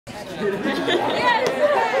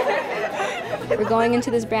We're going into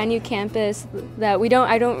this brand new campus that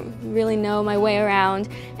I don't really know my way around,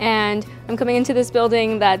 and I'm coming into this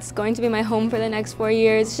building that's going to be my home for the next 4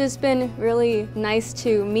 years. It's just been really nice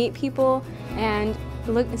to meet people and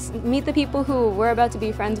meet the people who we're about to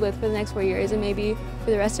be friends with for the next 4 years and maybe for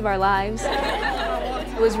the rest of our lives.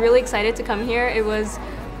 I was really excited to come here. It was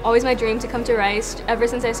always my dream to come to Rice ever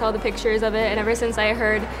since I saw the pictures of it and ever since I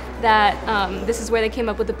heard that this is where they came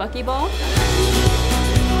up with the Buckyball.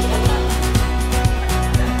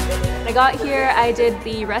 When I got here, I did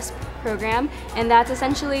the RESP program, and that's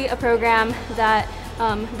essentially a program that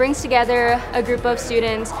brings together a group of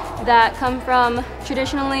students that come from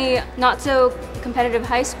traditionally not so competitive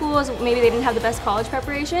high schools. Maybe they didn't have the best college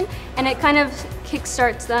preparation, and it kind of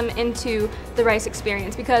kickstarts them into the Rice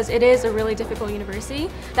experience because it is a really difficult university.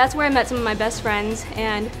 That's where I met some of my best friends,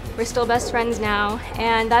 and we're still best friends now,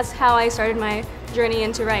 and that's how I started my journey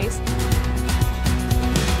into Rice.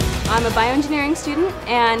 I'm a bioengineering student,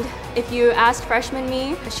 and if you asked freshman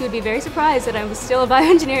me, she would be very surprised that I was still a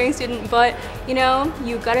bioengineering student, but you know,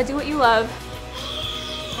 you gotta do what you love.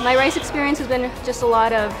 My Rice experience has been just a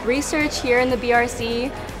lot of research here in the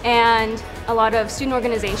BRC and a lot of student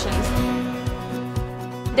organizations.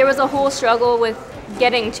 There was a whole struggle with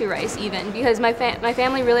getting to Rice even, because my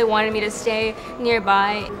family really wanted me to stay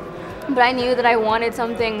nearby, but I knew that I wanted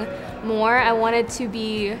something more. I wanted to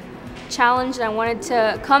be challenged. I wanted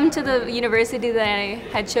to come to the university that I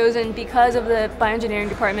had chosen because of the bioengineering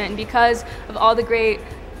department and because of all the great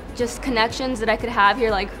just connections that I could have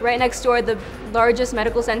here, like right next door, the largest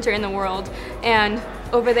medical center in the world, and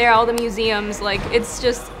over there all the museums. Like, it's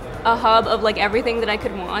just a hub of like everything that I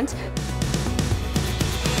could want.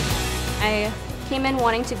 I came in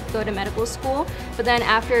wanting to go to medical school, but then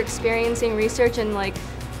after experiencing research and like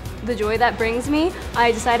the joy that brings me,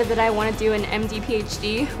 I decided that I want to do an MD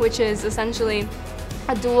Ph.D, which is essentially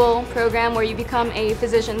a dual program where you become a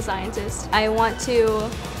physician scientist. I want to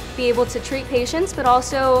be able to treat patients, but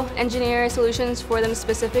also engineer solutions for them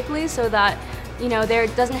specifically so that, you know, there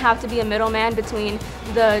doesn't have to be a middleman between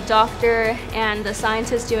the doctor and the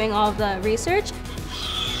scientist doing all of the research.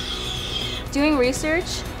 Doing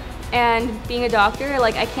research and being a doctor,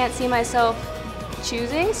 like, I can't see myself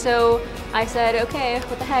choosing, so I said, okay,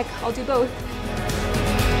 what the heck, I'll do both.